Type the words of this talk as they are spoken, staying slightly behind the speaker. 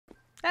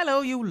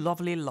Hello, you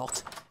lovely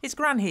lot. It's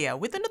Gran here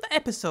with another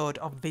episode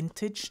of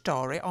Vintage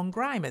Story on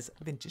Grimer's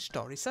Vintage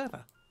Story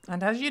server.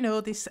 And as you know,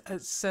 this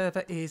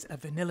server is a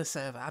vanilla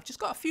server. I've just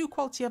got a few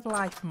quality of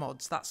life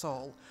mods, that's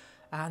all.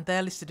 And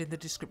they're listed in the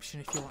description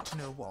if you want to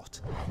know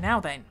what. Now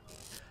then,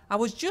 I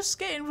was just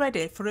getting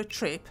ready for a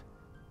trip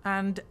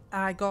and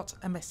I got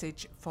a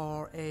message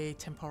for a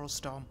temporal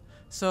storm.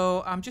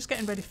 So I'm just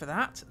getting ready for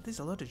that. There's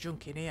a load of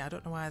junk in here. I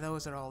don't know why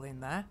those are all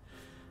in there.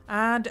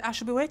 And I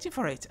shall be waiting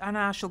for it, and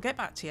I shall get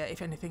back to you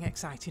if anything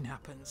exciting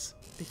happens,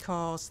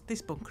 because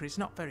this bunker is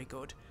not very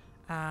good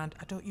and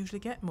I don't usually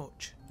get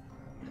much.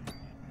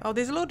 Oh,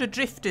 there's a load of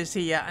drifters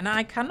here and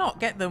I cannot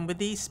get them with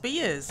these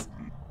spears.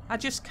 I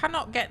just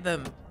cannot get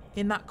them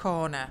in that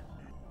corner.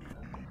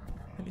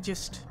 Let me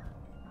just,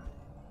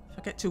 if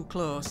I get too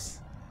close,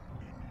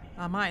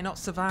 I might not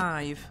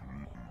survive.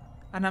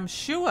 And I'm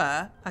sure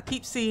I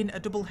keep seeing a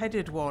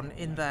double-headed one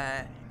in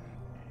there.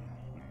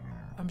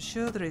 I'm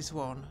sure there is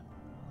one.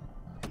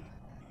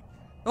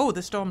 Oh,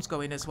 the storm's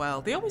going as well.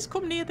 They always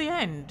come near the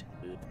end.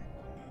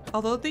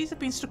 Although these have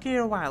been stuck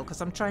here a while because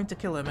I'm trying to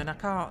kill them and I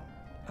can't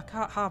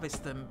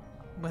harvest them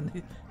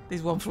when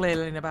there's one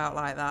flailing about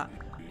like that.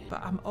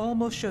 But I'm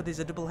almost sure there's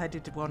a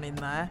double-headed one in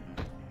there.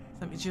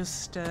 Let me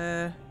just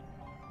come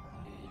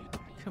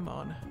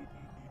on.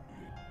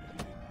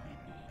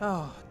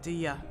 Oh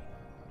dear.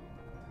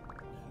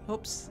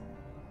 Oops.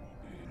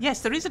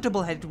 Yes, there is a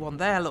double-headed one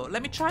there, look.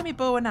 Let me try my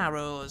bow and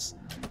arrows.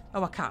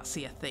 Oh, I can't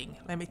see a thing.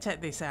 Let me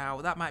take this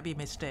out. That might be a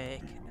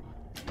mistake.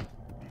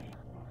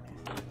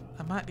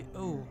 I might be...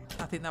 Oh,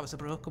 I think that was a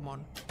broken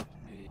one.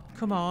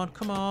 Come on,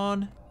 come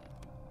on.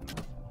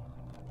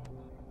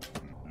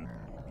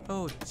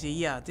 Oh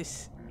dear,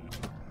 this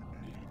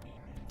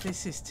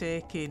is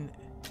taking...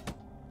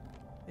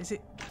 Is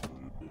it...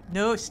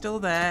 No, it's still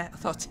there. I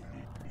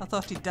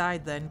thought he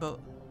died then, but...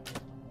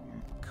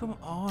 Come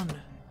on.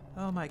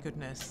 Oh my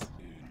goodness.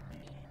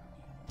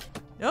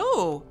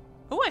 Oh!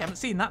 Oh, I haven't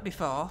seen that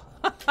before.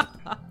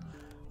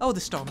 Oh, the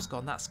storm's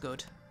gone. That's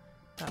good.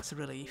 That's a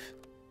relief.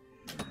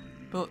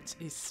 But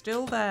he's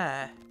still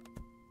there.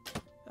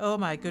 Oh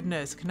my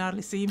goodness. Can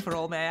hardly see him for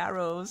all my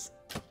arrows.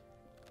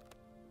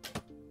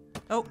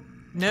 Oh,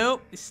 no.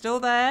 He's still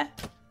there.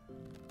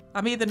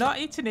 I'm either not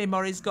hitting him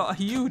or he's got a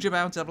huge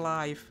amount of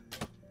life.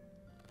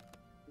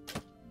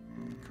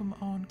 Come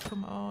on,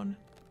 come on.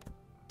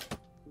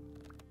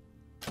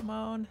 Come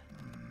on.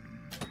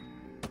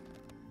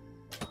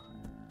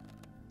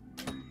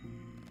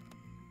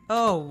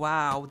 Oh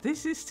wow,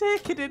 this is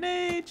taking an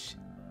age.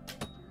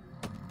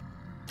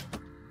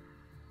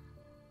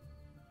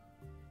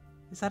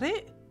 Is that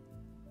it?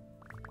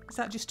 Is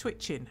that just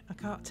twitching? I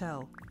can't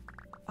tell.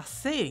 I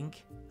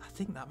think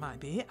that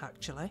might be it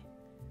actually.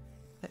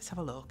 Let's have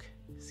a look.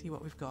 See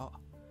what we've got.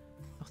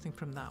 Nothing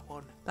from that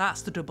one.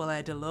 That's the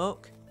double-header,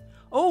 look.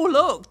 Oh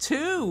look,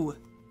 two!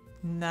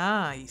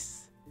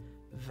 Nice.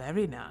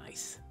 Very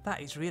nice.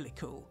 That is really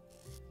cool.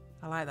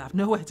 I like that. I've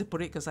nowhere to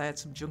put it because I had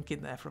some junk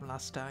in there from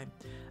last time.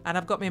 And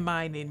I've got my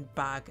mining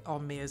bag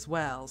on me as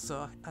well,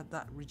 so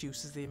that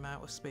reduces the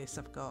amount of space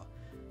I've got.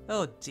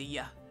 Oh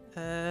dear.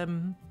 Where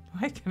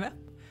can I?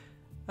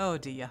 Oh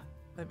dear.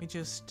 Let me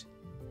just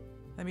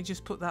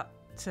put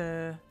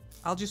that.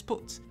 I'll just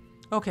put.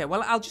 Okay.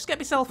 Well, I'll just get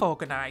myself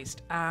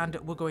organised, and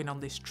we're going on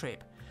this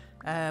trip.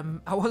 I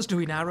was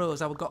doing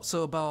arrows. I got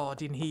so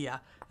bored in here,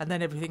 and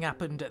then everything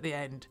happened at the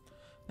end.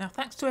 Now,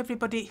 thanks to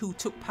everybody who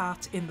took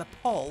part in the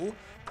poll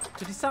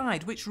to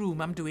decide which room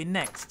I'm doing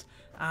next.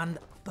 And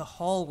the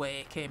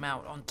hallway came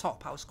out on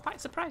top. I was quite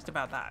surprised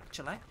about that,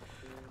 actually.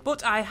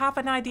 But I have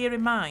an idea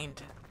in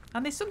mind.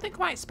 And there's something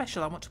quite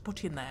special I want to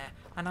put in there.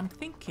 And I'm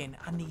thinking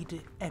I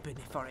need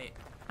Ebony for it.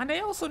 And I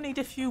also need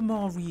a few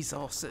more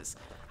resources.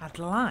 I'd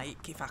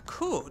like, if I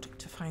could,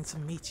 to find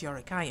some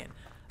meteoric iron.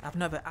 I've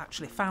never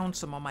actually found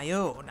some on my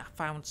own. I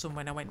found some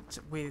when I went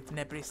with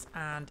Nebris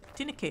and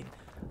Tinnikin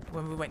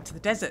when we went to the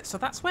desert. So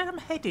that's where I'm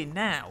heading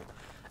now.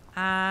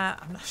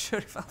 I'm not sure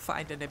if I'll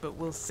find any, but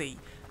we'll see.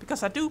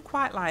 Because I do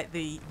quite like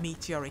the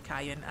meteoric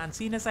iron, and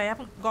seeing as I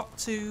haven't got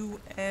to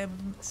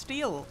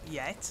steel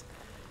yet,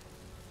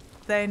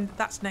 then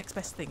that's next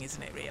best thing,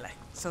 isn't it, really?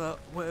 So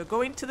we're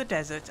going to the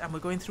desert and we're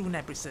going through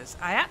Nebris's.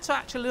 I had to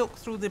actually look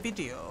through the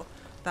video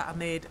that I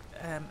made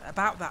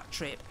about that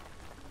trip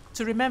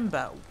to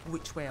remember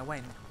which way I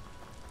went.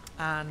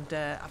 And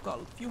I've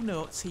got a few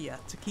notes here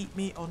to keep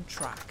me on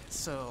track.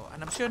 So,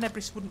 and I'm sure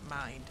Nebris wouldn't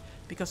mind,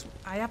 because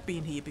I have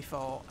been here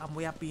before and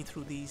we have been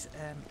through these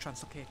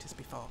translocators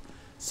before.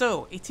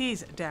 So it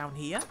is down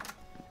here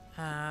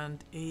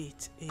and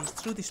it is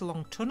through this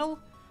long tunnel,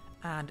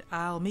 and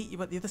I'll meet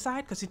you at the other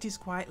side because it is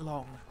quite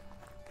long.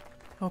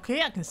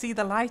 Okay, I can see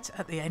the light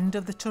at the end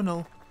of the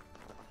tunnel.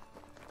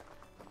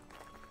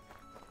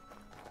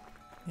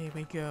 Here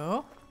we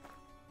go.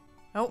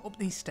 Oh, up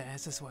these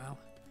stairs as well.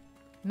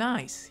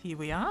 Nice, here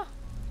we are.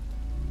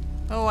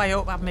 Oh, I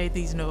hope I've made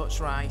these notes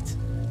right.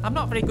 I'm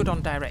not very good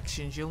on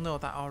directions, you'll know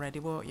that already,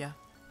 won't you?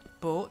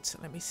 But,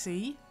 let me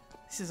see.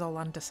 This is all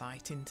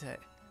andesite, isn't it?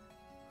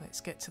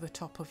 Let's get to the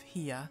top of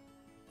here.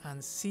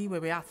 and see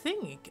where we are. I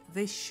think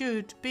this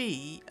should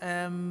be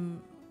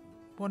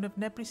one of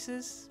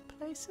Nebris's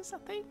places, I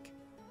think.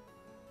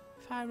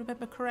 If I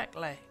remember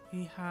correctly,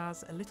 he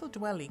has a little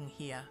dwelling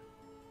here.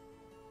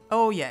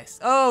 Oh, yes.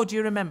 Oh, do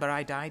you remember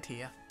I died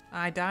here?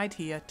 I died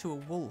here to a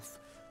wolf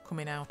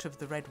coming out of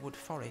the redwood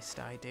forest,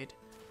 I did.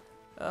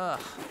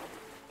 Ugh.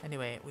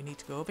 Anyway, we need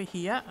to go over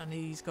here, and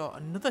he's got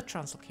another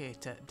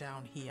translocator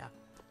down here.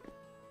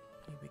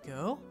 Here we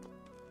go.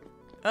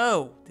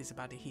 Oh, there's a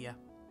baddie here.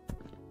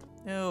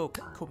 Oh,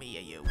 come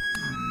here, you.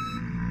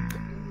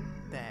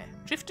 There.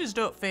 Drifters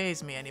don't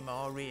faze me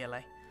anymore,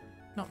 really.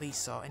 Not these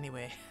sort,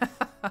 anyway.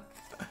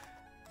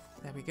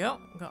 There we go.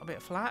 Got a bit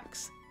of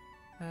flax.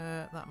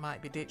 That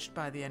might be ditched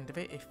by the end of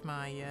it if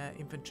my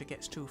inventory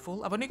gets too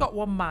full. I've only got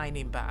one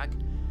mining bag.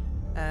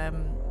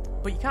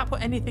 But you can't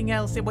put anything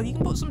else in. Well, you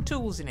can put some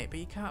tools in it, but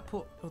you can't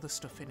put other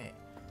stuff in it.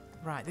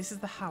 Right, this is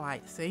the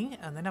halite thing.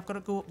 And then I've got to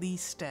go up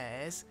these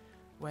stairs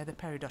where the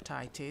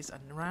peridotite is.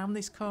 And around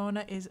this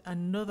corner is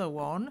another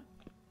one.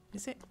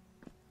 Is it?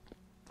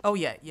 Oh,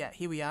 yeah,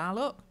 here we are,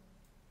 look.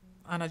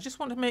 And I just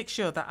want to make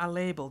sure that I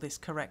label this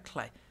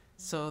correctly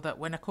so that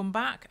when I come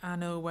back, I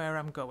know where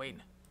I'm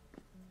going.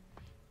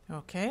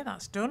 Okay,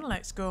 that's done.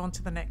 Let's go on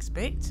to the next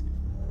bit.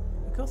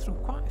 We go through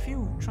quite a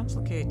few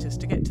translocators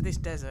to get to this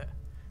desert.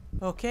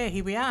 Okay,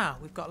 here we are.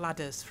 We've got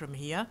ladders from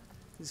here.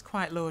 It's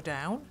quite low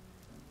down.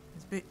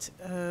 There's a bit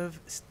of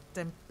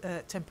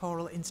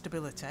temporal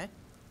instability.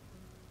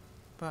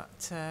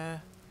 But I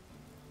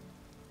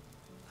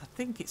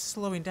think it's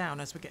slowing down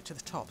as we get to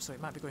the top, so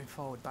it might be going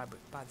forward by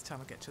the time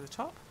we get to the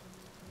top.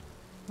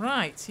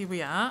 Right, here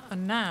we are.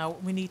 And now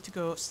we need to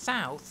go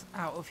south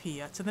out of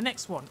here to the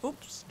next one.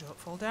 Oops, don't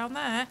fall down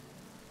there.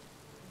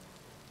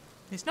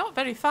 It's not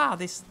very far,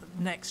 this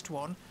next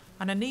one.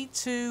 And I need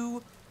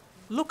to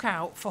look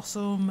out for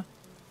some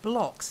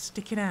blocks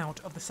sticking out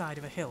of the side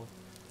of a hill.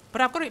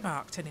 But I've got it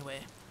marked anyway.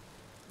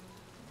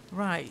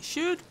 Right,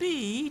 should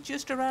be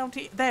just around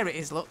here. There it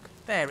is, look.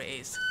 There it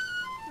is.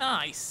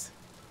 Nice.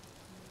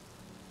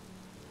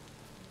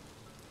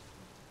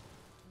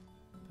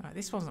 Right,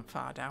 this wasn't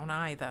far down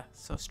either.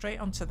 So straight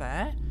onto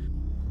there.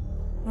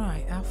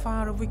 Right, how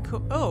far have we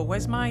come? Oh,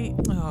 where's my...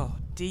 Oh,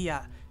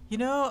 dear. You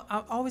know,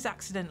 I'm always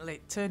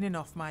accidentally turning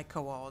off my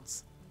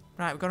coords.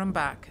 Right, we've got them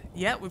back.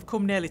 Yeah, we've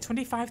come nearly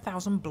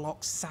 25,000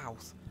 blocks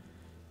south.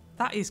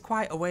 That is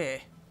quite a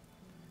way.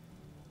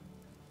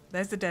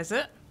 There's the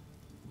desert.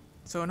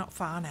 So not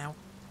far now.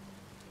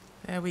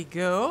 There we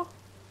go.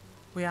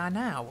 We are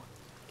now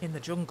in the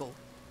jungle.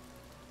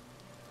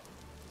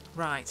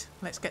 Right,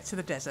 let's get to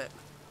the desert.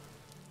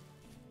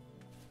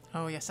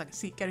 Oh yes, I can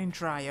see it getting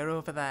drier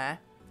over there.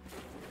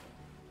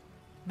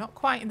 Not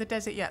quite in the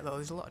desert yet though,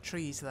 there's a lot of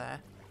trees there.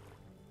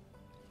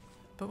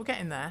 But we're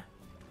getting there.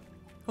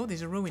 Oh,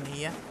 there's a ruin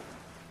here.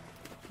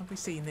 Have we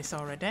seen this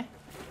already?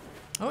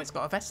 Oh, it's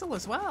got a vessel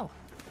as well.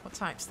 What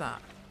type's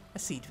that? A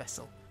seed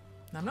vessel.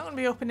 Now, I'm not going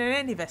to be opening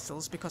any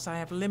vessels because I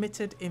have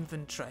limited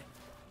inventory.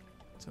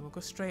 So we'll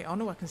go straight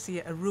on. Oh, I can see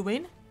a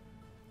ruin.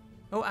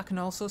 Oh, I can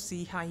also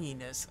see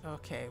hyenas.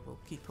 Okay, we'll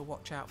keep a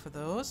watch out for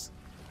those.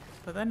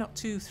 But they're not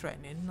too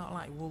threatening, not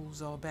like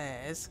wolves or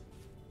bears.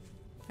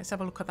 Let's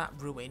have a look at that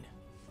ruin.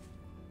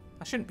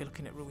 I shouldn't be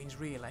looking at ruins,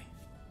 really.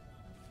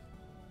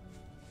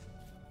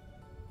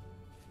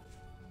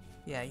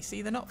 Yeah, you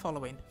see, they're not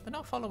following. They're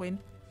not following.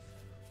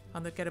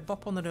 And they'd get a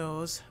bop on the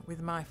nose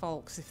with my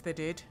folks if they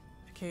did.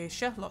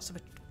 Acacia. Lots of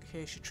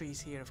acacia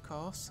trees here, of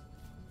course.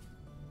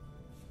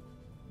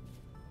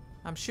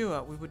 I'm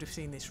sure we would have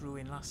seen this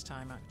ruin last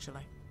time,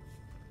 actually.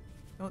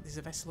 Oh, there's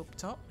a vessel up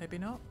top. Maybe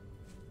not.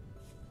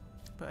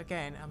 But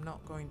again, I'm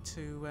not going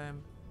to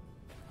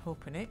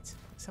open it.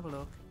 Let's have a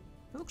look.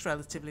 It looks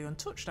relatively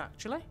untouched,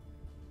 actually.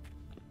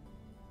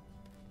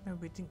 No,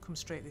 we didn't come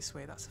straight this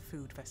way. That's a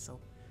food vessel.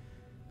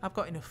 I've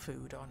got enough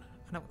food on.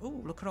 And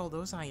oh, look at all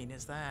those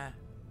hyenas there.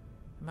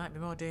 It might be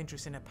more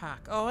dangerous in a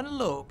pack. Oh, and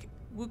look,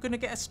 we're going to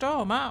get a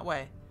storm, aren't we?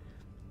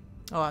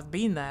 Oh, I've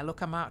been there.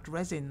 Look, I marked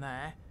resin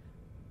there.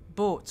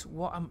 But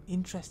what I'm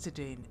interested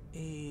in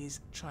is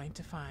trying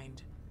to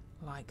find,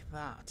 like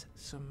that,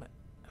 some...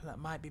 That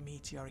might be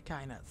meteoric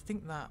iron. I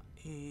think that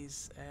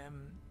is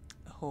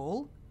a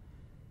hole.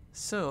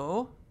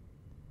 So,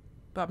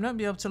 but I'm not going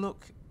to be able to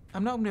look.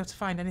 I'm not going to be able to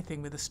find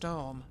anything with a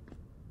storm.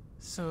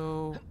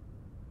 So,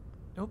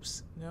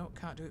 oops, no,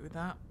 can't do it with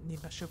that.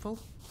 Need my shovel.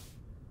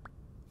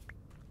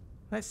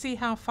 Let's see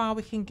how far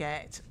we can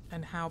get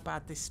and how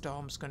bad this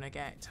storm's going to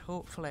get.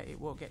 Hopefully,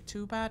 it won't get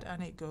too bad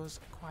and it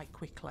goes quite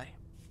quickly.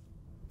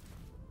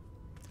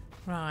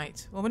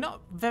 Right, well, we're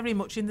not very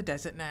much in the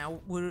desert now.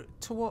 We're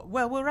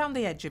around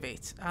the edge of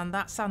it, and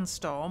that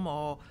sandstorm,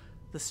 or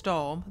the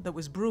storm that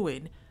was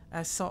brewing,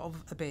 has sort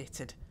of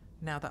abated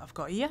now that I've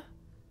got here.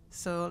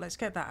 So let's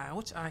get that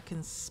out. I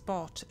can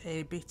spot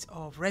a bit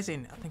of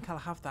resin. I think I'll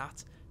have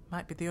that.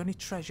 Might be the only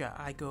treasure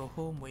I go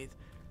home with,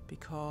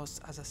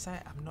 because, as I say,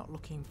 I'm not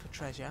looking for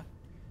treasure.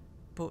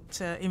 But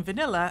in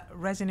vanilla,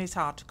 resin is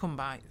hard to come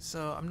by,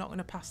 so I'm not going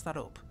to pass that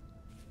up.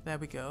 There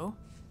we go.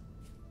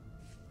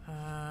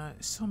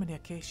 So many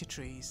acacia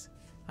trees.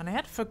 And I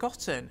had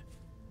forgotten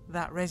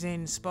that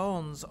resin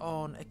spawns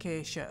on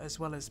acacia as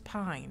well as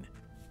pine.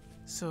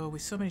 So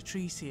with so many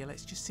trees here,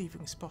 let's just see if we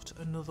can spot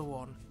another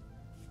one.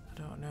 I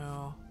don't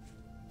know.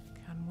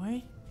 Can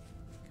we?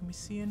 Can we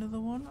see another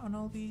one on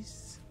all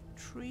these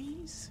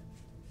trees?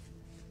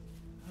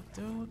 I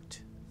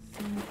don't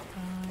think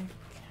I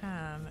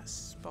can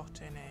spot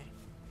any.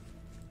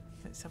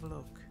 Let's have a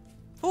look.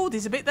 Oh,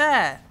 there's a bit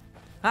there.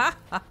 Ha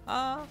ha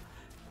ha.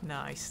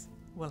 Nice.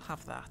 We'll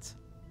have that.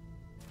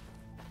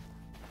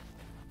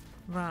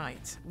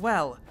 Right.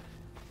 Well,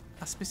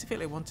 I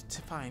specifically wanted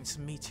to find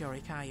some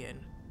meteoric iron.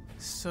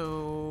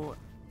 So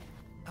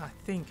I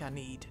think I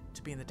need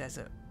to be in the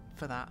desert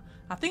for that.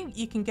 I think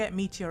you can get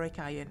meteoric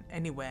iron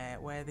anywhere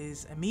where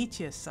there's a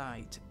meteor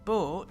site,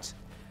 but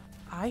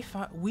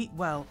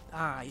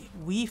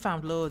we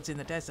found loads in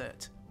the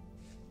desert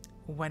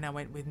when I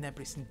went with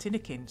Nebris and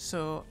Tinnikin,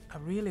 so I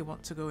really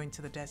want to go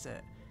into the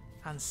desert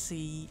and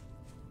see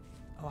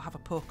or have a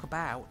poke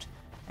about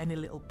any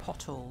little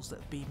potholes that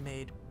have been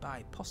made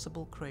by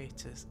possible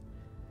craters.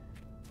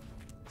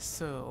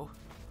 So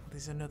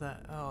there's another,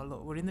 oh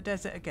look, we're in the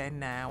desert again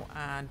now,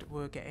 and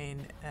we're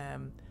getting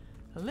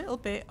a little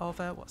bit of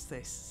a, what's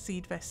this,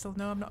 seed vessel?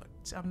 No, I'm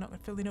not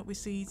filling up with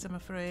seeds, I'm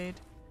afraid.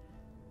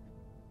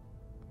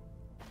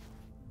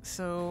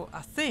 So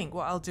I think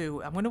what I'll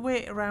do, I'm going to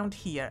wait around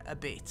here a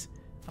bit.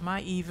 I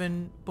might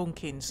even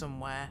bunk in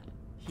somewhere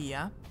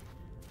here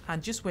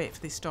and just wait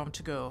for this storm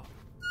to go.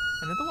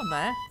 Another one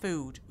there,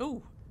 food.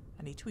 Oh,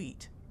 I need to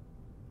eat.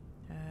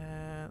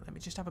 Let me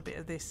just have a bit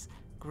of this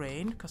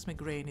grain, because my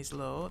grain is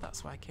low.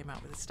 That's why I came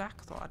out with a stack.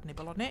 I thought I'd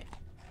nibble on it.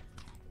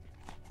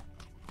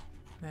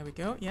 There we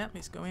go. Yep,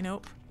 it's going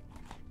up.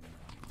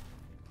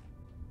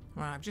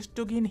 Right, I've just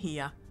dug in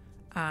here,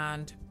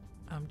 and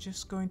I'm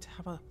just going to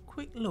have a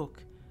quick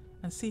look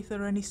and see if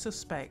there are any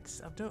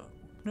suspects. I don't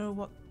know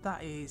what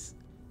that is.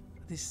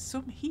 There's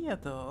some here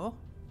though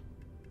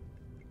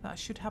that I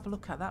should have a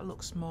look at. That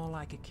looks more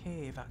like a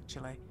cave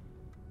actually,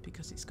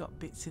 because it's got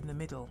bits in the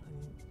middle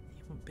and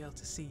you won't be able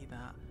to see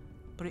that.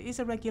 But it is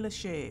a regular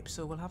shape,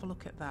 so we'll have a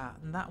look at that.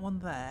 And that one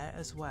there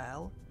as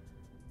well.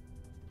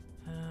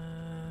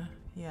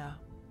 Yeah.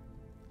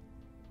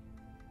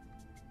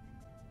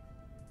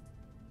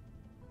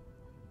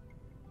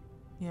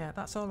 Yeah,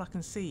 that's all I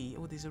can see.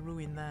 Oh, there's a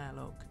ruin there,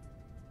 look.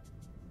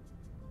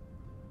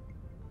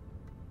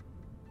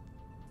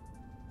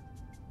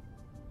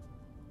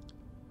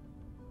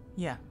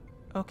 Yeah,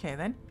 okay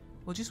then.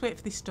 We'll just wait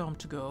for this storm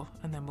to go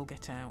and then we'll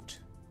get out.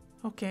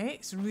 Okay,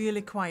 it's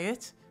really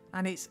quiet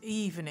and it's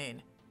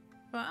evening.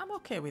 But I'm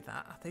okay with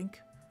that, I think.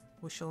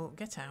 We shall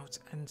get out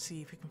and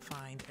see if we can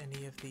find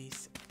any of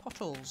these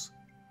potholes.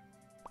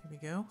 Here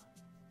we go.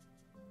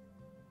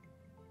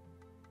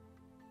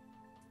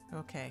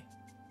 Okay.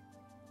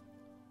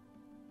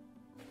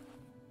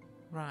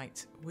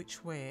 Right,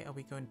 which way are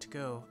we going to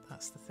go?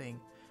 That's the thing.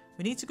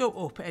 We need to go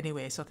up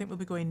anyway, so I think we'll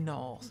be going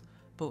north.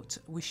 But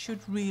we should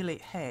really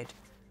head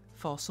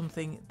for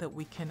something that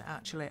we can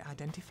actually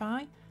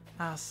identify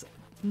as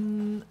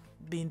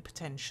being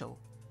potential.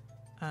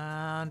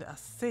 And I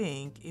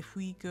think if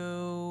we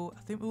go,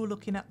 I think we were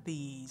looking at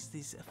these.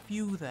 There's a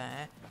few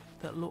there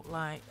that look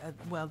like,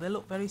 well, they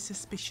look very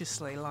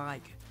suspiciously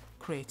like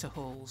crater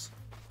holes.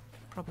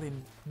 Probably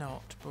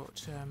not,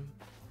 but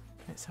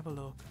let's have a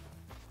look.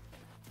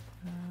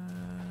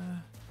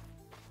 I'm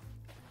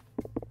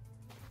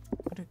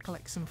going to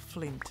collect some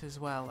flint as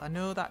well. I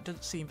know that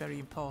doesn't seem very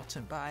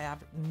important, but I have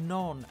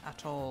none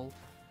at all.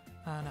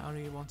 And I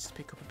really wanted to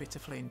pick up a bit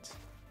of flint.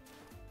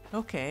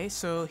 Okay,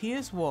 so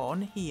here's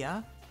one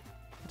here.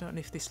 I don't know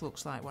if this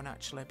looks like one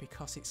actually,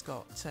 because it's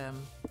got...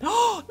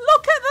 Oh,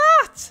 look at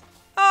that!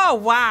 Oh,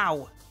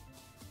 wow!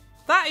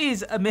 That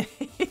is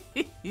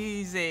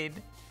amazing!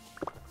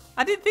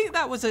 I didn't think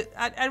that was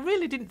I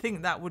really didn't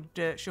think that would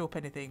show up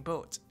anything,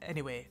 but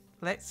anyway,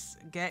 let's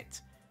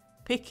get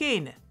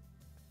picking.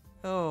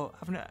 Oh,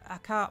 I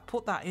can't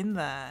put that in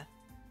there.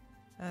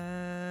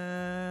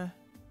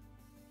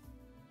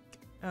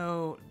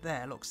 Oh,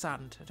 there, look,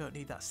 sand. I don't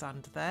need that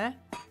sand there.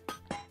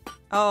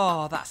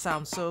 Oh, that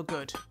sounds so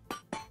good.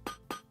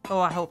 Oh,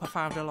 I hope I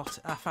find a lot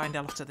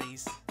of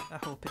these. I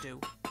hope I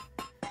do.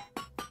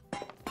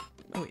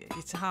 Oh,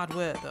 it's hard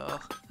work though.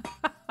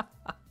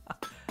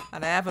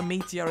 And I have a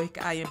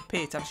meteoric iron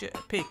pit.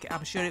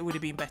 I'm sure it would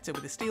have been better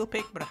with a steel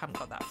pick, but I haven't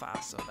got that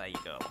far, so there you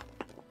go.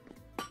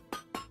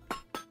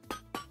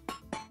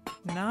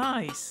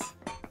 Nice.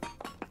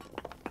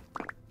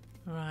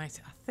 Right,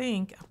 I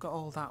think I've got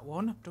all that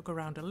one. I've dug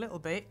around a little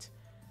bit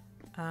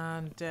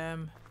and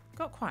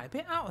got quite a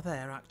bit out of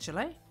there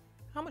actually.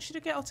 How much did I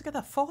get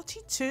altogether?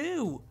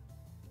 42!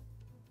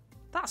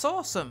 That's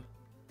awesome.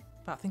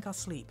 But I think I'll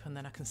sleep and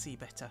then I can see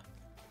better.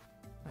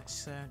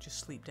 Let's just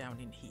sleep down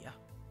in here.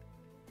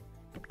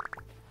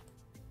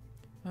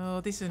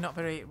 Oh, this is not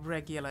very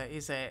regular,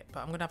 is it?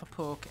 But I'm going to have a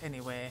poke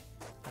anyway.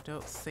 I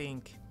don't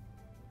think...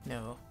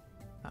 No,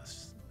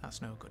 that's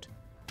no good.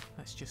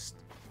 Let's just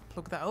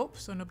plug that up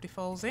so nobody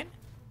falls in.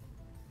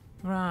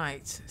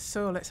 Right,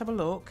 so let's have a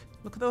look.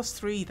 Look at those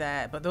three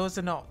there, but those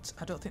are not...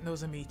 I don't think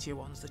those are meteor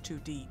ones. They're too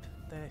deep.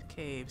 they're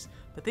caves.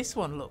 But this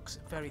one looks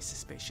very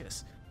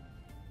suspicious.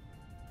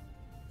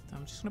 So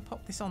I'm just going to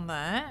pop this on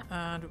there,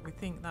 and we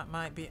think that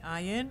might be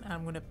iron.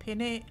 I'm going to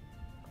pin it,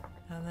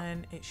 and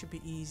then it should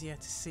be easier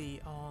to see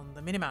on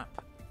the minimap.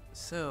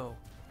 So,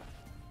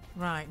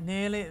 right,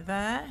 nearly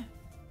there.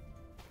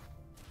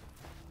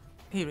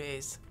 Here it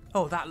is.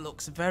 Oh, that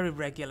looks very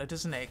regular,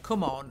 doesn't it?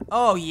 Come on.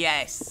 Oh,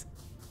 yes.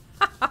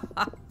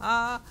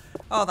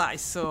 Oh, that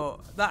is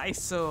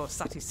so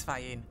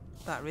satisfying.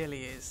 That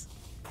really is.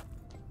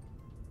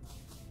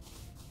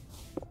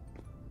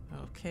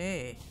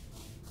 Okay.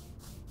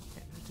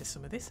 Get rid of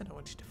some of this. I don't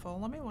want you to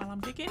fall on me while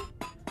I'm digging.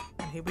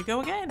 And here we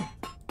go again.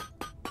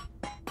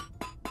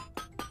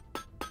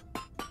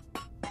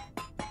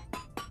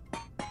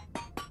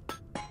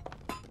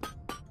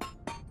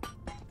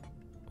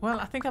 Well,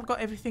 I think I've got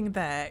everything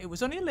there. It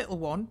was only a little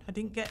one. I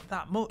didn't get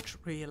that much,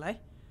 really.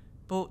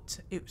 But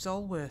it was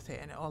all worth it,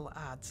 and it all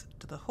adds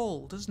to the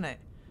whole, doesn't it?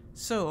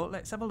 So,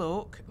 let's have a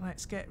look.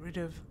 Let's get rid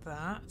of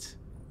that.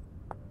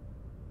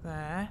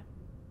 There.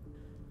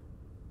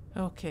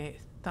 Okay,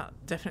 that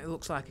definitely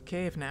looks like a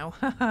cave now.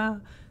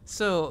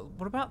 So,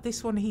 what about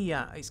this one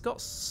here? It's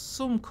got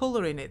some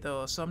colour in it,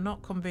 though, so I'm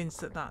not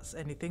convinced that that's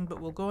anything, but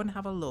we'll go and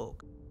have a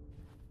look.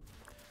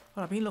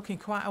 Well, I've been looking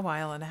quite a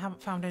while, and I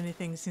haven't found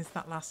anything since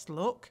that last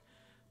look.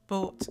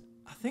 But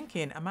I'm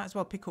thinking I might as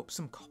well pick up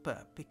some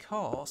copper,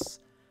 because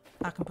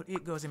I can put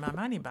it goes in my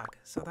mining bag,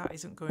 so that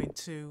isn't going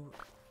to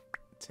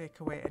take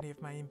away any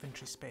of my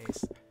inventory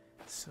space.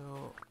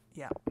 So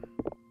yeah,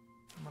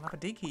 we'll have a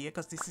dig here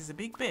because this is a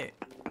big bit.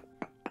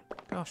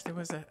 Gosh, there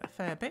was a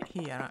fair bit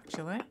here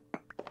actually.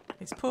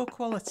 It's poor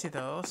quality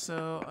though,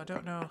 so I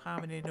don't know how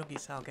many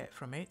nuggets I'll get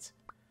from it.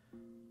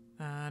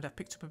 And I've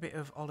picked up a bit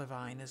of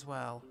olivine as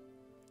well.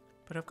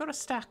 But I've got a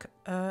stack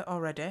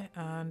already,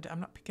 and I'm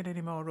not picking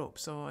any more up,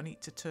 so I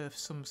need to turf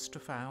some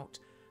stuff out,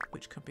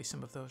 which could be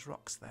some of those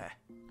rocks there.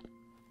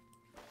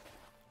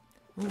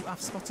 Ooh,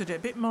 I've spotted a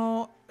bit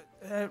more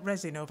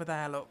resin over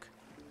there, look.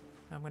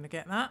 I'm going to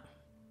get that.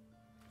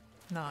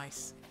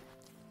 Nice.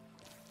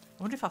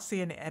 I wonder if I'll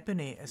see any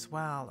ebony as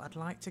well. I'd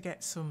like to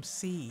get some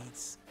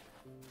seeds,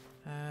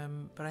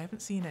 but I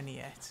haven't seen any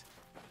yet.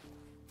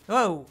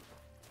 Oh!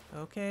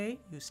 Okay,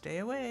 you stay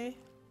away.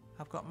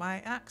 I've got my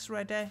axe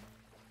ready.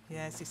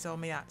 Yes, he saw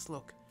my axe,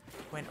 look.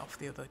 Went off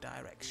the other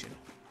direction.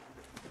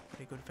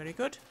 Very good, very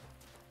good.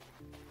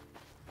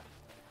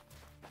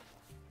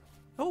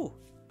 Oh!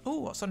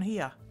 Oh, what's on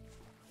here?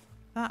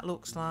 That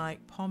looks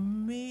like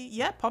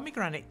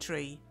pomegranate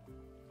tree.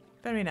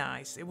 Very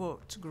nice. It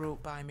won't grow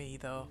up by me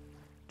though.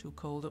 Too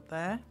cold up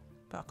there.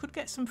 But I could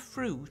get some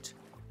fruit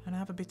and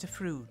have a bit of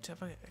fruit.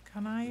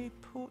 Can I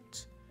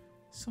put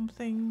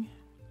something?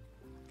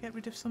 Get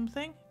rid of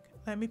something?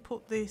 Let me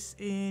put this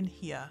in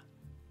here.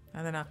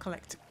 And then I'll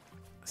collect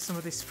some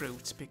of this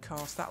fruit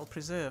because that'll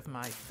preserve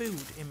my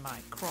food in my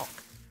crock.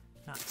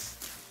 Nice.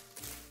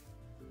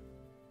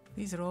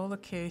 These are all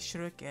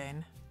acacia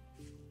again.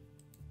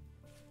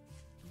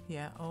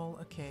 Yeah, all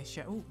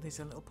acacia. Oh, there's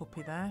a little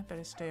puppy there.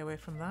 Better stay away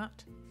from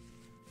that.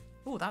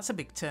 Oh, that's a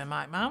big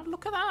termite mound.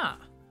 Look at that.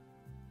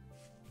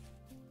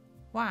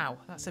 Wow,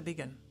 that's a big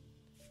one.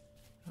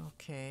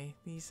 Okay,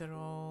 these are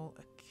all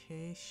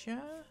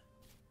acacia.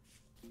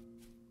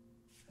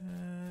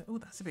 Oh,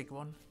 that's a big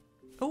one.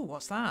 Oh,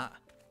 what's that?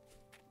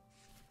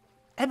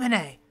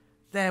 Ebony.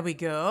 There we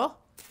go.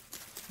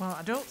 Well,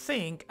 I don't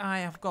think I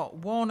have got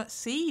one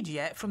seed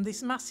yet from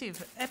this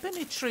massive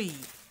ebony tree.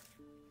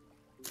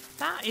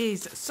 That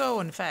is so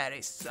unfair.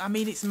 I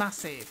mean, it's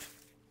massive.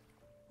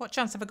 What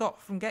chance have I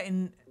got from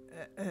getting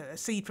a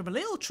seed from a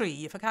little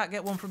tree if I can't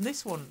get one from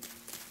this one?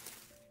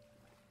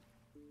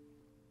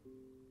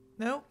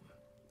 No,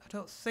 I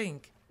don't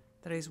think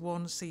there is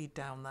one seed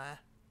down there.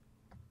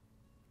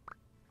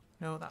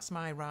 No, that's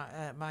my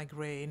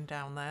grain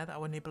down there that I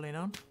was nibbling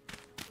on.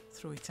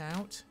 Throw it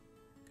out.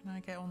 Can I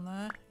get on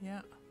there?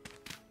 Yeah.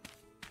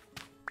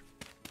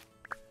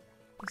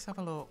 Let's have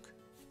a look.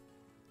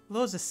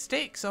 Loads of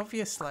sticks,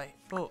 obviously,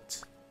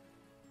 but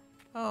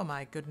oh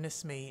my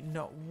goodness me,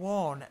 not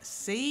one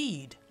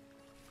seed.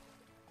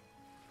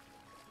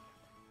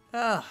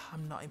 Ugh,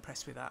 I'm not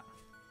impressed with that.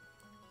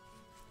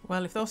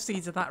 Well, if those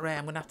seeds are that rare,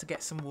 I'm going to have to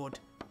get some wood.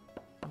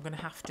 I'm going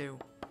to have to.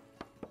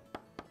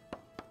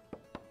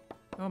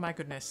 Oh my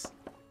goodness.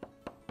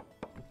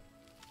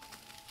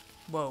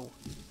 Whoa.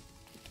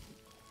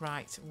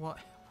 Right, what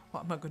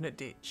am I going to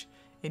ditch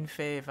in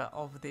favour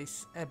of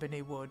this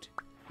ebony wood?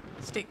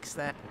 Sticks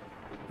there.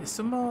 There's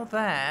some more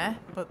there,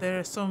 but there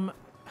are some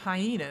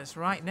hyenas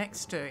right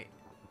next to it.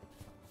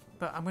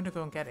 But I'm going to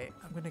go and get it.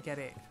 I'm going to get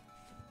it.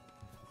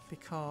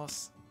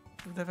 Because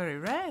they're very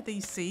rare,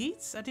 these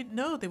seeds. I didn't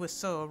know they were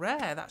so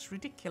rare. That's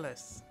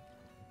ridiculous.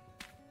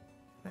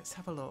 Let's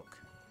have a look.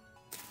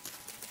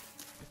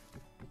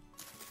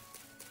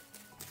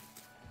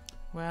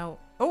 Well,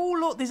 oh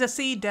look, there's a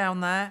seed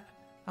down there.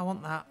 I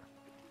want that.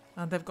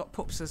 And they've got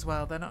pups as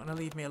well. They're not going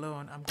to leave me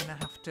alone. I'm going to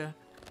have to...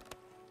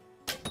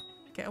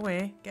 Get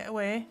away, get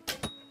away,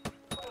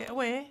 get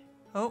away.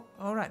 Oh,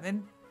 alright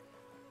then.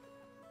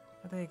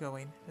 Are they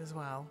going as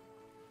well?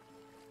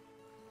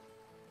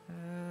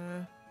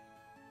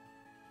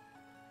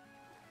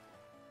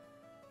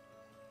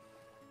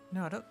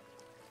 No, I don't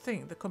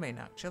think they're coming,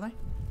 actually.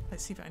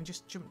 Let's see if I can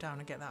just jump down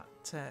and get that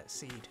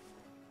seed.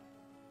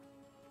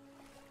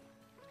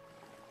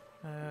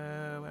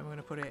 Where am I going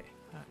to put it?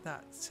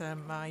 That's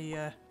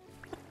my...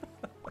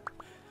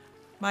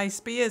 my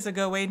spears are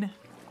going.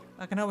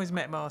 I can always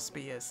make more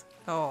spears.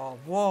 Oh,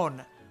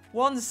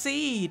 one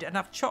seed, and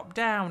I've chopped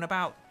down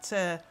about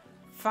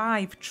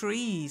 5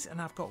 trees, and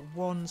I've got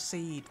 1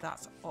 seed.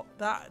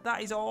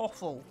 That is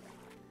awful.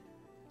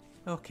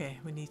 Okay,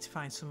 we need to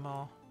find some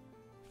more.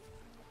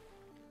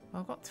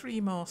 I've got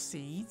 3 more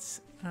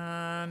seeds,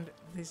 and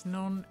there's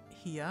none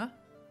here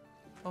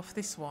off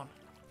this one.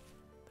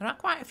 There are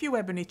quite a few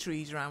ebony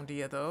trees around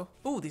here, though.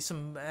 Oh, there's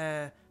some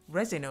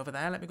resin over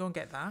there. Let me go and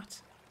get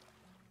that.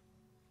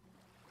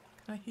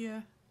 Can I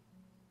hear?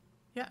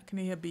 Yeah, can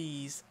I hear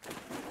bees?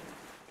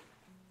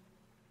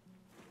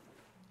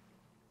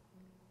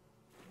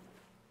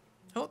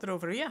 Oh, they're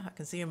over here. I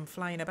can see them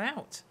flying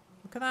about.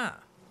 Look at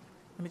that.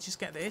 Let me just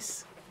get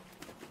this.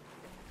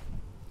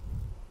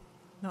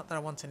 Not that I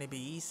want any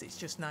bees. It's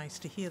just nice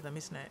to hear them,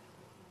 isn't it?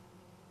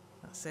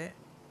 That's it.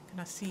 Can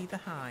I see the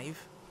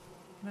hive?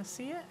 Can I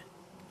see it?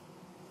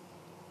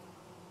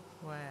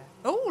 Where?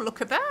 Oh,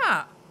 look at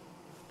that!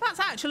 That's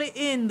actually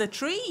in the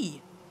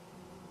tree!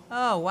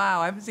 Oh,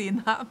 wow. I haven't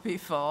seen that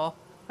before.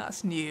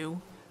 That's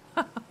new.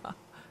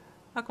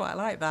 I quite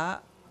like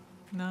that.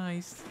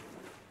 Nice.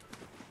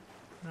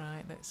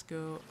 Right, let's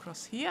go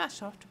across here. I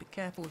shall have to be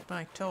careful with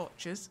my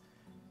torches.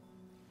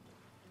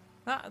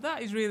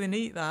 That is really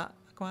neat, that.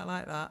 I quite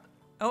like that.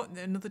 Oh,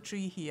 another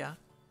tree here.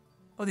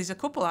 Oh, there's a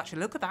couple, actually.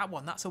 Look at that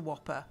one. That's a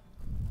whopper.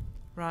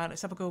 Right,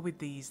 let's have a go with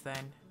these,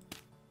 then.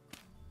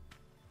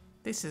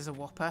 This is a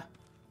whopper.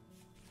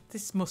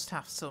 This must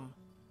have some.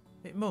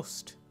 It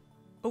must.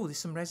 Oh, there's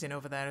some resin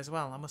over there as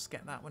well. I must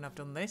get that when I've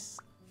done this.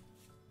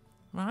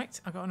 Right,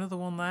 I got another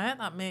one there.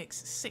 That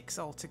makes 6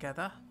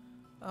 altogether.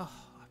 Oh,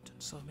 I've done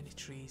so many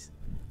trees.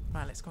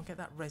 Right, let's go and get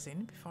that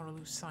resin before I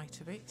lose sight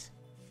of it.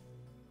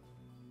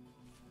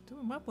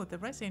 Doing well with the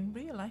resin,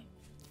 really.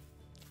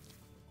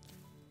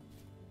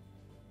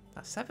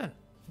 That's 7.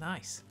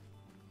 Nice.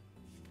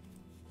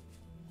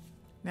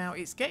 Now,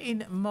 it's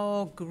getting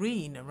more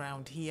green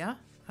around here,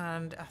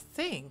 and I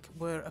think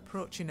we're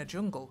approaching a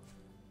jungle.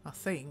 I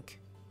think.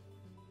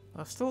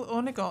 I've still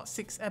only got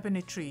 6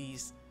 ebony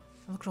trees.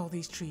 And look at all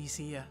these trees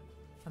here.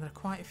 And there are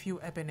quite a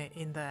few ebony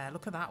in there.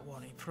 Look at that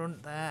one in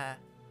front there.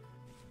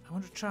 I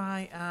want to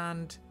try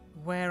and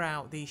wear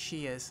out these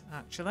shears,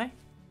 actually.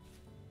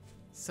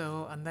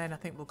 So, and then I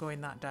think we'll go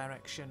in that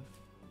direction.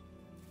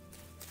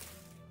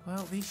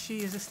 Well, these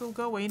shears are still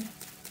going.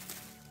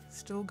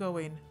 Still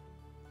going.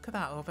 Look at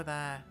that over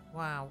there.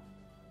 Wow.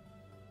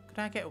 Could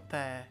I get up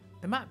there?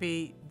 There might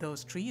be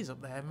those trees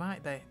up there,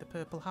 might they? The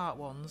purple heart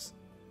ones.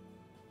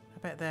 I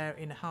bet they're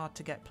in hard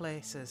to get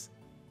places.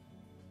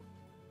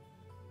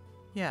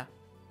 Yeah,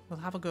 we'll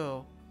have a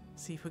go.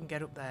 See if we can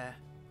get up there.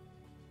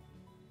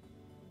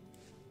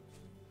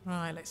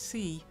 Right, let's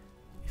see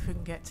if we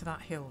can get to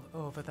that hill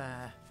over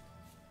there.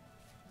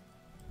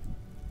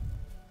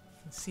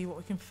 And see what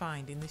we can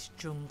find in this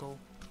jungle.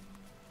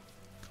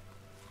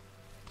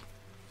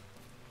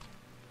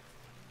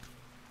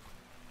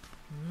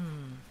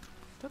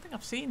 Don't think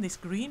I've seen this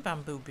green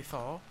bamboo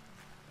before.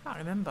 Can't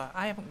remember.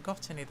 I haven't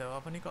got any though.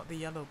 I've only got the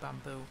yellow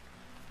bamboo.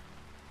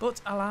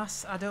 But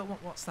alas, I don't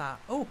want... What's that?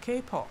 Oh,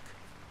 K-pop.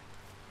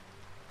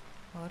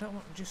 Well, I don't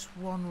want just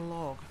one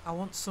log. I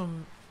want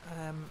some...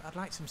 I'd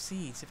like some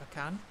seeds if I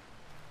can.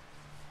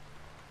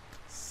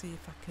 See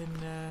if I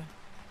can...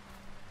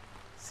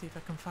 see if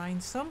I can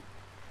find some.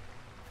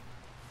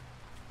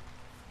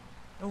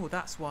 Oh,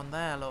 that's one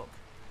there, look.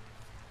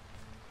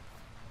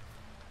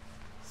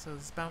 So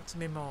there's bound to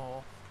be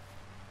more.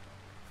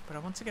 But I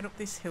want to get up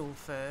this hill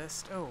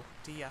first. Oh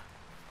dear.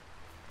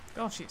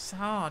 Gosh, it's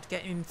hard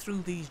getting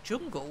through these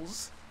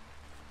jungles.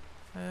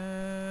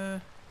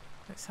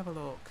 Let's have a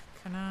look.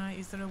 Can I...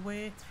 Is there a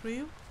way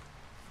through?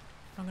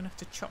 I'm going to have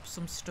to chop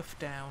some stuff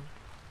down.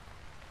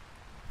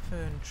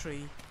 Fern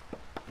tree.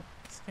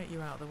 Let's get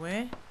you out of the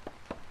way.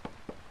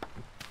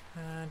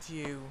 And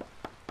you.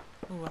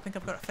 Oh, I think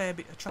I've got a fair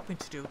bit of chopping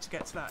to do to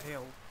get to that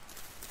hill.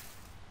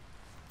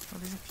 Well,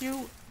 there's a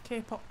few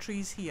K-pop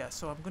trees here,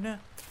 so I'm going to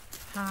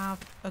have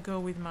a go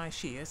with my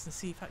shears and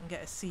see if I can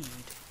get a seed.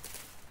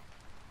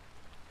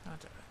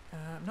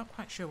 I'm not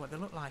quite sure what they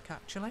look like,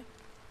 actually.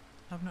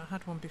 I've not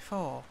had one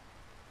before.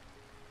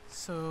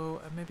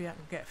 So maybe I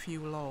can get a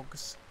few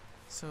logs.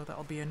 So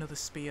that'll be another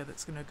spear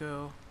that's going to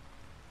go...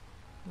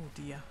 Oh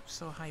dear,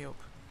 so high up.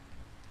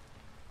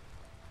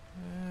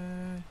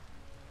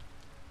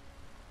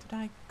 Did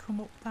I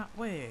come up that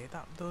way?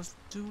 Those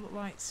do look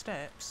like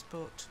steps,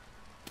 but...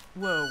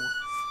 Whoa!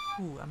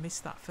 Ooh, I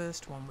missed that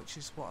first one, which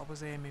is what I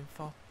was aiming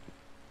for.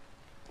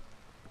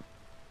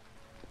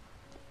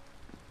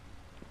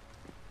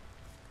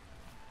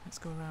 Let's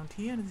go around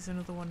here, and there's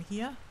another one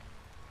here.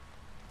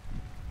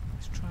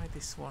 Let's try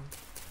this one.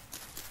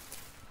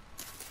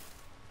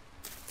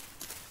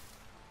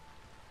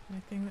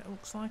 Anything that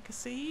looks like a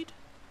seed?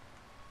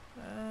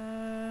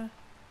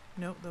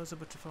 Nope, those are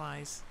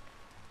butterflies.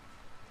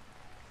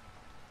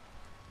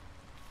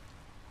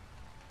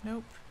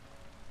 Nope.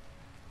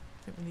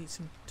 I think we need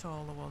some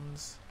taller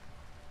ones.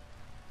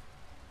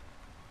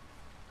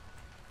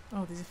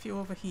 Oh, there's a few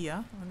over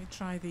here. Let me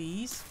try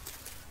these.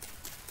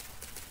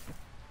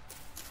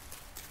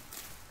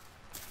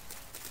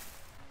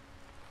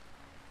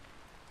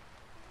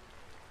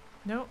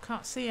 No,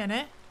 can't see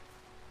any.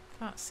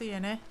 Can't see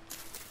any.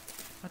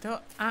 I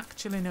don't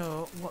actually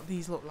know what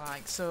these look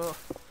like, so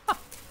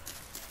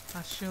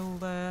I shall.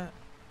 But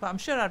I'm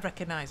sure I'd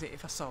recognise it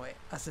if I saw it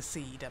as a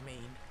seed. I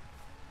mean,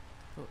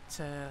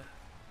 but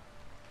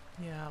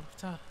yeah, I'll have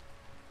to.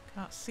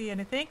 Can't see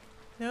anything.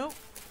 No.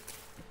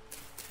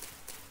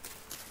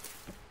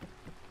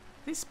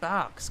 This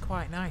bark's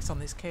quite nice on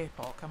this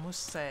capoc, I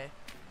must say.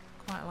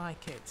 Quite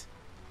like it.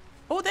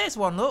 Oh, there's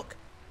one. Look.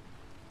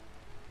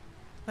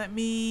 Let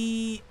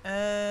me.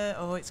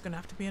 Oh, it's going to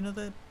have to be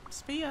another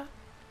spear.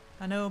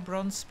 I know,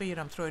 bronze spear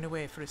I'm throwing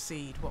away for a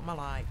seed. What am I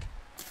like?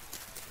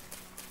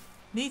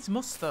 Needs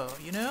must though,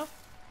 you know?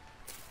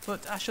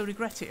 But I shall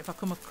regret it if I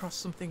come across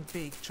something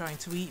big trying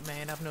to eat me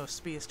and have no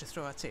spears to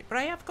throw at it. But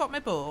I have got my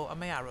bow and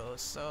my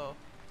arrows, so,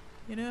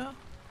 you know?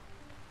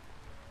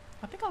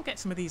 I think I'll get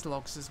some of these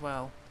logs as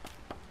well.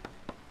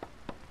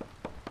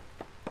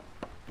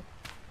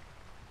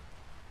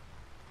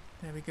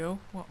 There we go.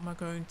 What am I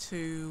going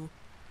to...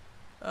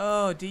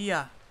 Oh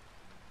dear.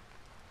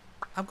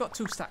 I've got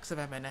 2 stacks of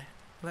Ebony.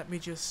 Let me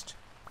just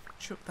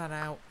chuck that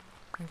out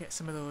and get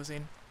some of those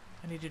in.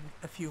 I needed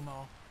a few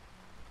more.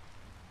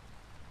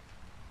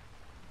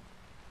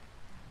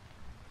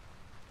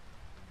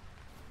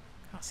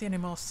 Can't see any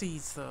more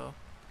seeds though.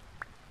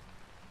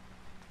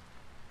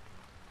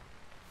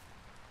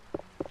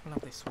 We'll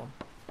have this one.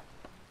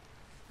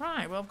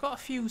 Right, well I've got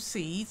a few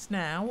seeds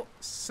now,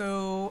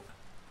 so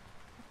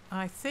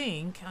I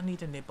think I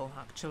need a nibble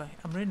actually.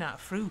 I'm running out of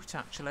fruit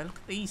actually. Look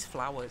at these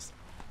flowers.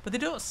 But they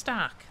don't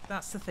stack,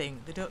 that's the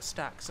thing. They don't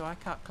stack, so I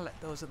can't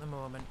collect those at the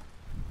moment.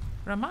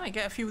 But I might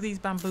get a few of these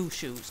bamboo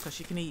shoots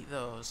because you can eat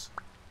those.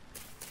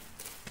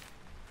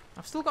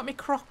 I've still got my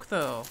crock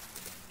though.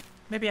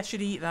 Maybe I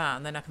should eat that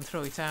and then I can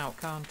throw it out,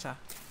 can't I?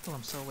 Oh,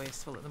 I'm so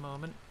wasteful at the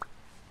moment.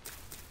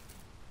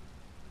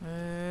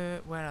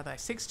 Where are they?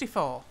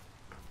 64.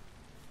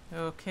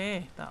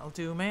 Okay, that'll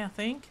do me, I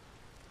think.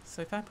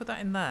 So if I put that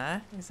in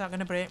there, is that going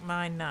to break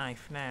my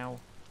knife now?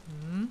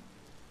 Hmm?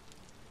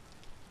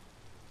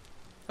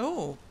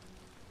 Oh.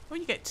 Oh,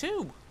 you get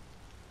 2.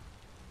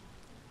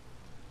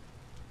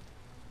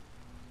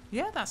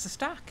 Yeah, that's a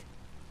stack.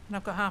 And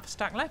I've got half a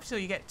stack left, so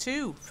you get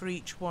 2 for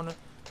each one.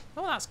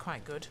 Oh, that's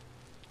quite good.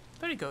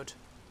 Very good.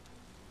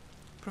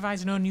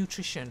 Provides no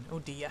nutrition. Oh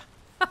dear.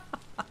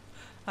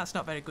 That's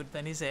not very good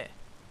then, is it?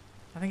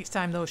 I think it's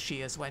time those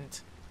shears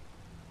went.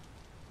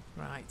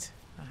 Right.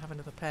 I have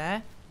another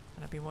pair.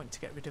 And I've been wanting to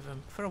get rid of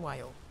them for a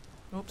while.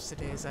 Oops, a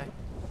daisy.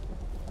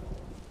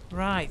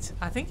 Right.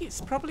 I think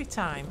it's probably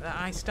time that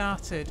I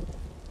started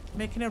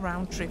making a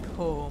round trip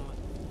home.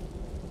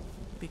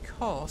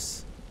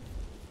 Because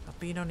I've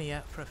been on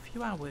here for a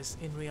few hours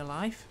in real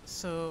life.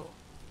 So,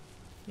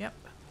 yep.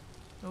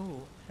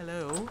 Oh,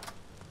 hello. What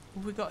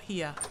have we got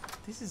here?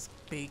 This is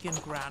big and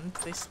grand,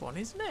 this one,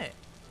 isn't it?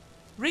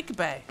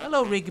 Rigby.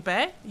 Hello,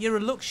 Rigby. You're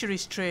a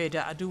luxuries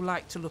trader. I do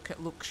like to look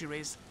at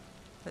luxuries.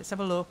 Let's have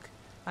a look.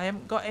 I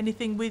haven't got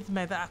anything with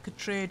me that I could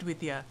trade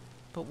with you.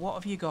 But what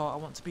have you got? I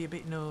want to be a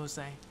bit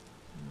nosy.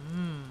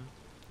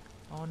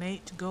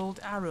 Ornate gold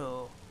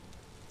arrow.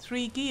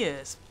 3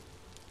 gears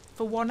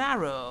for 1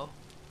 arrow.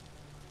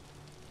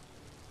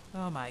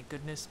 Oh my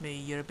goodness me,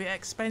 you're a bit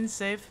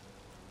expensive.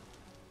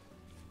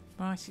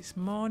 Right, it's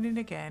morning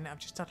again. I've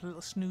just had a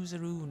little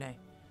snoozeroony.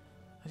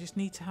 I just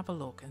need to have a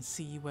look and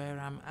see where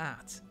I'm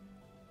at.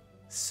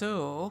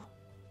 So,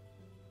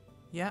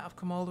 yeah, I've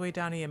come all the way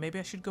down here. Maybe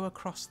I should go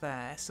across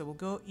there. So we'll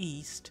go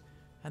east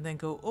and then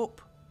go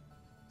up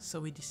so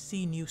we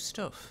see new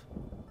stuff.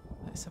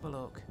 Let's have a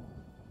look.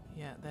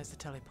 Yeah, there's the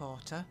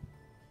teleporter.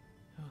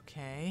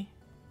 Okay.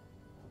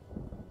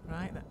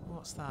 Right,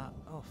 what's that?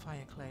 Oh,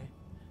 fire clay.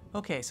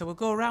 Okay, so we'll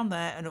go around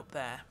there and up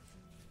there.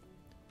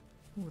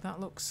 Oh, that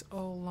looks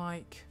all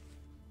like...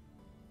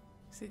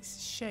 Is it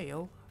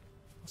shale?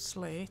 Or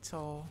slate?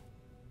 Or...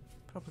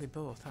 Probably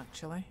both,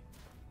 actually.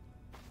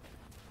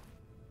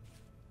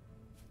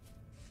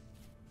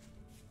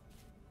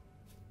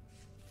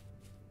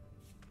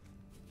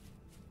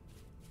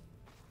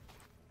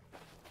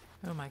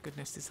 Oh my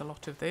goodness, there's a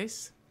lot of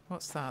this.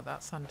 What's that?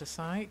 That's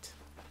andesite.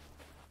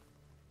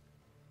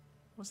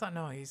 What's that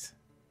noise?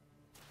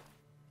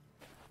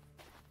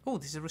 Oh,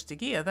 there's a rusty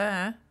gear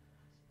there.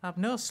 I've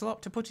no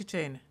slot to put it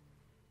in.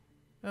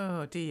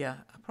 Oh dear.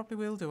 I probably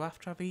will do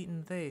after I've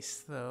eaten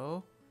this,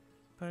 though.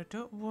 But I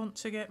don't want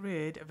to get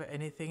rid of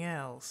anything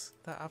else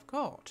that I've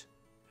got.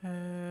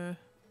 How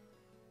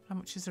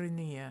much is there in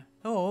here?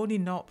 Oh, only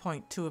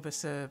 0.2 of a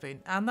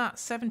serving. And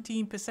that's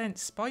 17%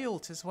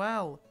 spoilt as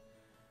well.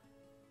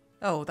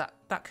 Oh,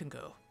 that can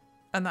go.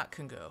 And that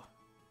can go.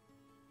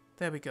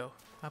 There we go.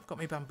 I've got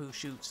my bamboo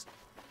shoots.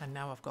 And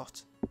now I've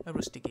got a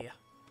rusty gear.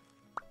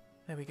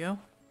 There we go.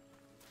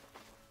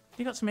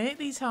 You got to make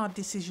these hard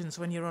decisions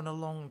when you're on a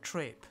long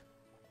trip.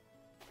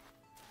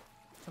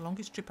 It's the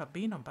longest trip I've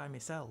been on by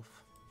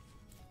myself.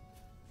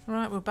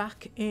 Right, we're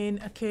back in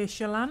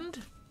Acacia Land.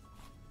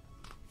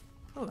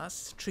 Oh,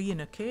 that's a tree in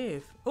a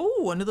cave.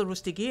 Oh, another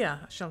rusty gear.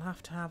 I shall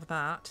have to have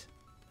that.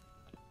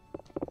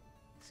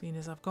 Seeing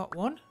as I've got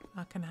one,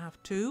 I can have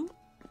two.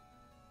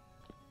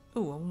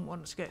 Oh, I wouldn't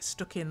want to get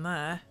stuck in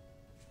there.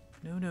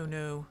 No, no,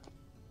 no.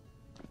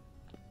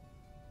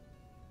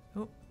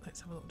 Oh,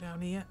 let's have a look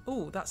down here.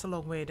 Oh, that's a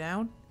long way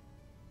down.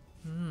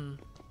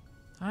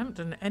 I haven't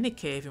done any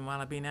caving while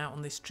I've been out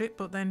on this trip,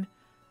 but then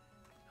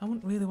I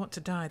wouldn't really want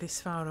to die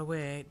this far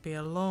away. It'd be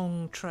a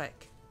long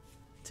trek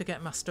to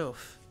get my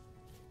stuff.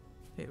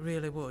 It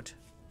really would.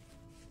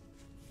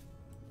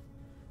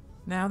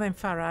 Now then,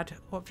 Farad,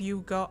 what have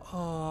you got?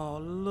 Oh,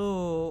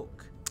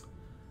 look.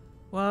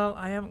 Well,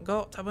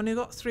 I've only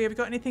got 3. Have you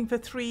got anything for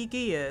 3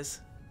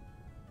 gears?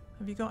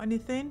 Have you got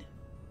anything?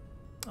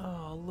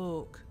 Oh,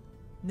 look.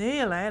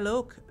 Nearly,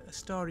 look. A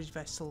storage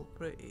vessel,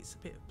 but it's a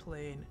bit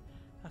plain.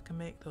 I can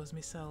make those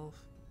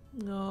myself.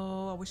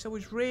 Oh, I wish I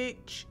was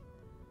rich.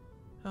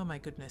 Oh my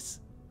goodness.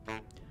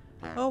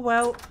 Oh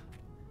well.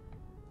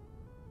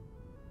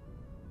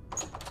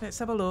 Let's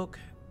have a look.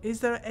 Is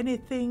there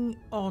anything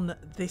on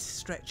this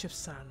stretch of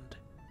sand?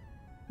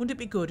 Wouldn't it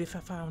be good if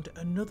I found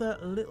another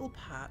little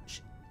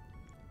patch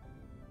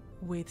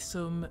with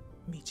some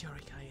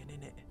meteoric iron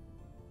in it?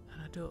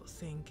 And I don't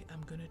think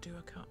I'm going to do.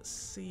 I can't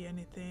see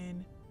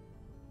anything.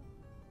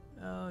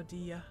 Oh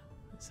dear.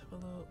 Let's have a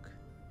look.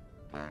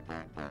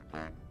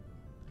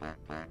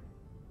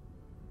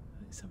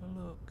 Let's have a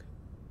look.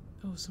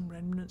 Oh, some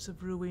remnants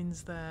of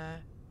ruins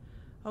there.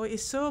 Oh, it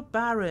is so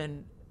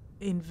barren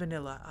in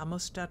vanilla. I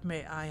must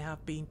admit I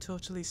have been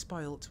totally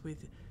spoilt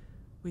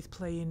with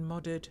playing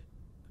modded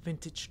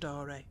Vintage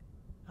Story.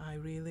 I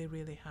really,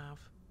 really have.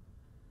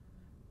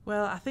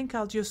 Well, I think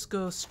I'll just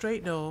go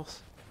straight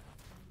north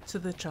to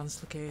the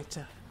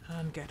translocator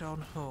and get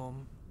on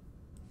home.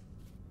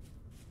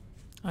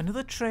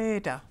 Another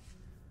trader.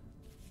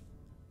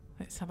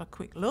 Let's have a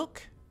quick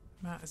look.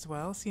 Might as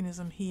well, seeing as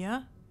I'm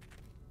here.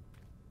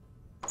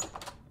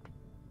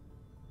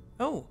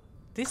 Oh,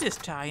 this is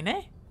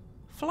tiny.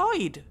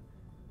 Floyd.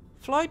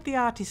 Floyd the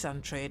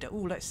artisan trader.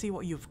 Oh, let's see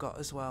what you've got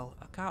as well.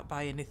 I can't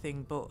buy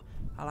anything, but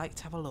I like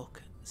to have a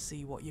look.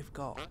 See what you've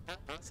got.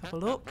 Let's have a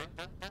look.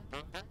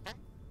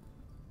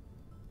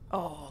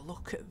 Oh,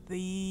 look at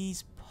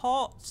these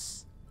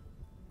pots.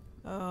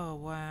 Oh,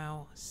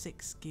 wow.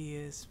 6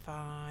 gears,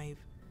 5,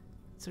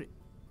 3.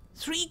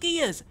 3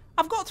 gears!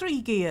 I've got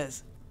 3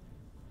 gears!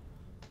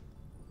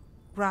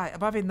 Right, I'm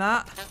having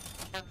that.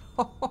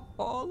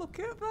 Oh, look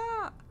at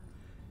that.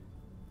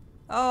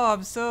 Oh,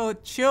 I'm so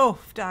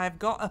chuffed. I've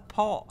got a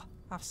pot.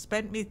 I've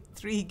spent me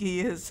 3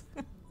 gears.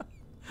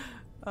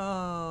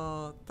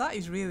 Oh, that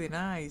is really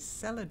nice.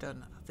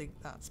 Celadon, I think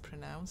that's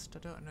pronounced. I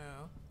don't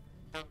know.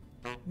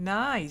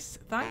 Nice.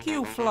 Thank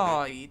you,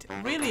 Floyd.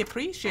 Really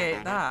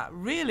appreciate that.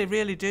 Really,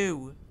 really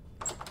do.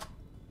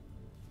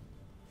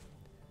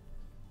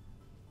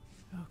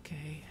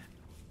 Okay.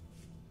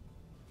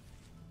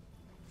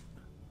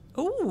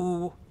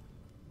 Ooh.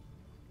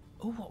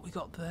 Oh, what we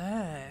got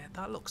there?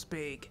 That looks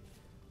big.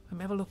 Let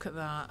me have a look at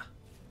that.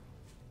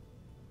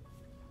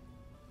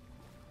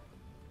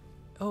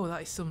 Oh,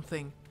 that is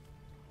something.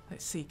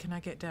 Let's see, can I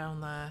get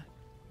down there?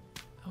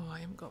 Oh, I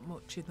haven't got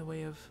much in the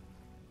way of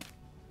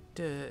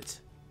dirt.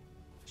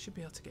 I should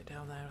be able to get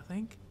down there, I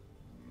think.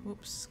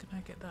 Whoops, can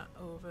I get that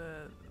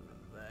over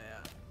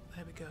there?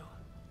 There we go.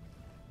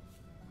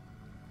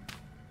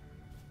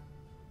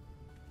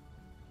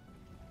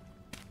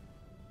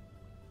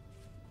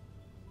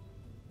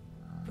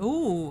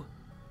 Ooh.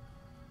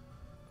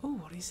 Oh,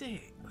 what is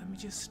it? Let me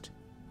just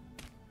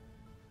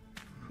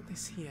put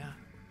this here.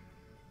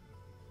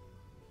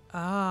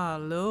 Ah,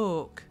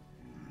 look.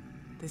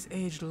 There's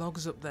aged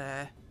logs up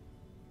there.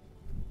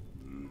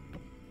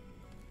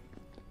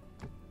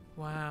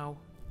 Wow.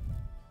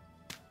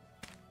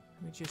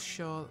 Let me just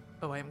show...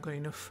 Oh, I haven't got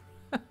enough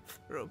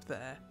for up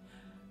there.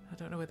 I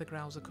don't know where the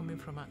growls are coming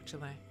from,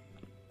 actually.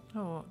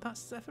 Oh,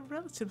 that's a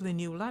relatively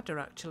new ladder,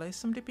 actually. Has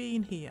somebody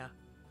been here?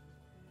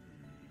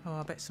 Oh,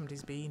 I bet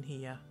somebody's been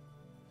here.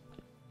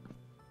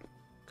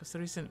 Because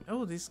there isn't...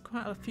 Oh, there's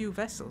quite a few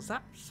vessels.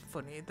 That's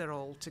funny. They're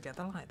all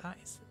together like that.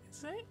 Is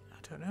it?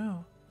 I don't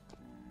know.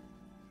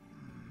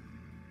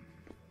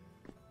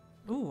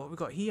 Oh, what we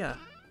got here?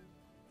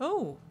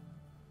 Oh.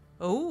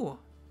 Oh.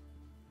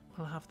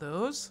 I'll have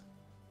those.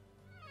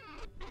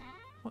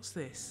 What's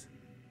this?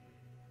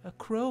 A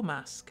crow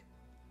mask.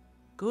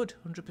 Good,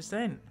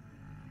 100%.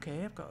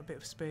 Okay, I've got a bit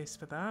of space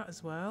for that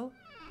as well.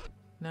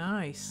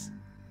 Nice.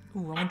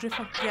 Ooh, I wonder if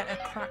I can get a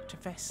cracked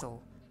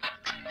vessel.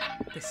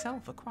 They sell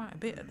for quite a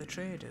bit at the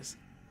traders.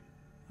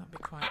 That'd be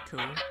quite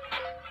cool.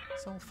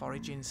 It's all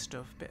foraging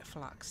stuff. Bit of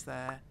flax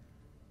there.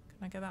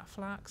 Can I get that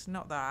flax?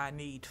 Not that I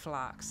need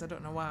flax. I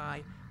don't know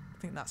why. I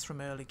think that's from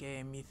early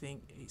game. You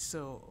think it's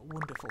so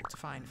wonderful to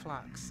find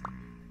flax.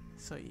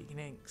 So you can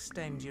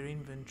extend your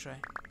inventory.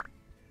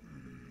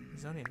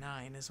 There's only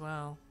 9 as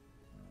well.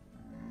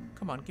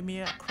 Come on, give me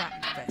a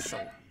cracked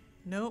vessel.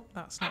 Nope,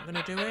 that's not going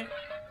to do it.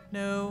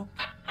 No.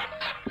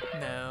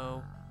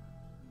 No.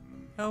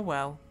 Oh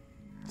well.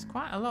 It's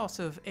quite a lot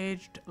of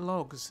aged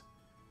logs.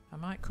 I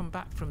might come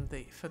back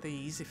for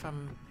these if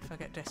I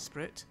get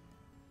desperate.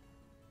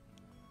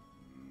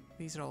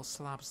 These are all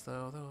slabs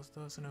though.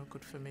 Those are no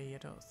good for me, I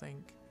don't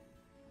think.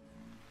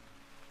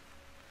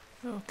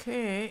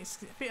 Okay,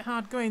 it's a bit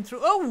hard going through.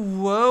 Oh,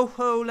 whoa,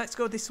 whoa, let's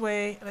go this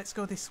way. Let's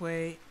go this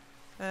way.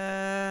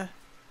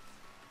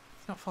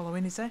 It's not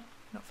following, is it?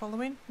 Not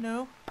following?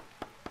 No.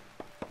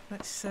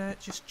 Let's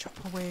just chop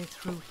our way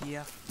through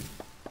here.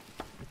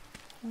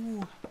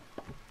 Ooh.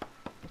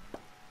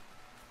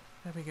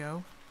 There we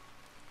go.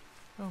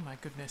 Oh my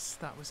goodness,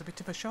 that was a bit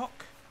of a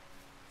shock.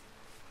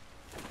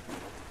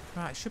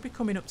 Right, should be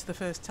coming up to the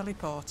first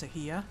teleporter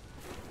here.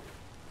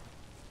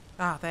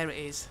 Ah, there it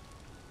is.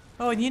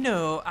 Oh, and you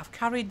know, I've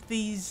carried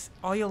these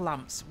oil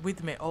lamps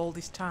with me all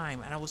this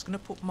time, and I was going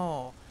to put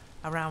more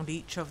around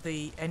each of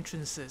the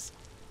entrances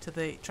to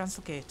the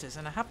translocators,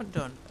 and I haven't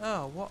done.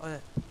 Oh, what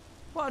a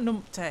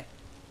numpty.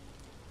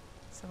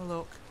 Let's have a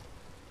look.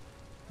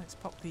 Let's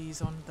pop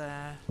these on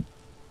there.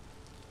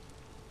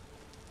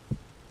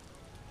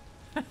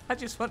 I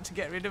just want to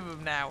get rid of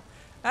them now.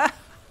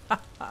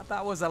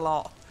 That was a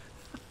lot.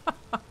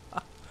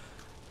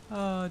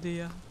 Oh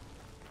dear.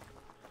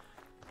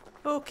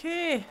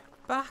 Okay,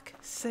 back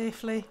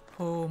safely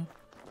home.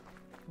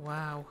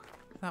 Wow,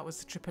 that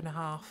was a trip and a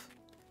half.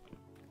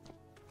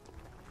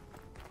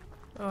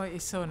 Oh, it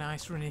is so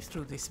nice running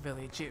through this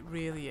village. It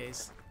really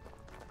is.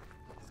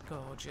 It's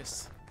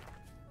gorgeous.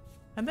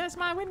 And there's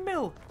my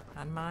windmill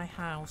and my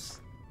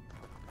house.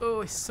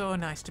 Oh, it's so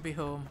nice to be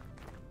home.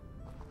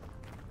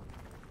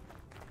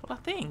 Well,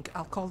 I think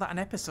I'll call that an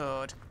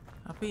episode.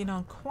 I've been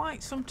on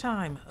quite some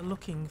time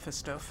looking for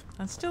stuff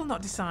and still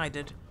not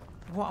decided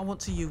what I want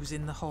to use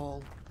in the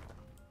haul.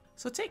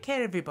 So take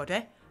care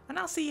everybody, and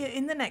I'll see you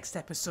in the next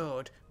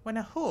episode when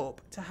I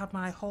hope to have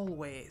my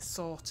hallway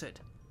sorted.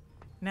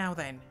 Now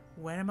then,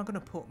 where am I going to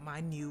put my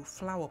new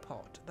flower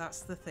pot?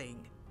 That's the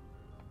thing.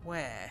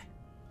 Where?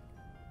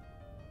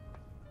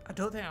 I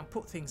don't think I'll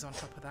put things on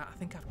top of that. I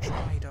think I've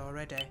tried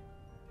already.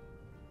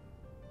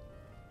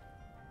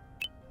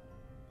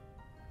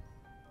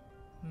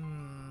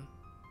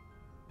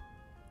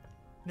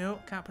 No,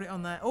 can't put it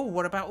on there. Oh,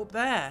 what about up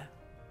there?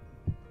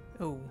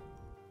 Oh.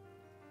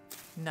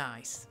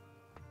 Nice.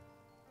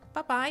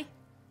 Bye-bye.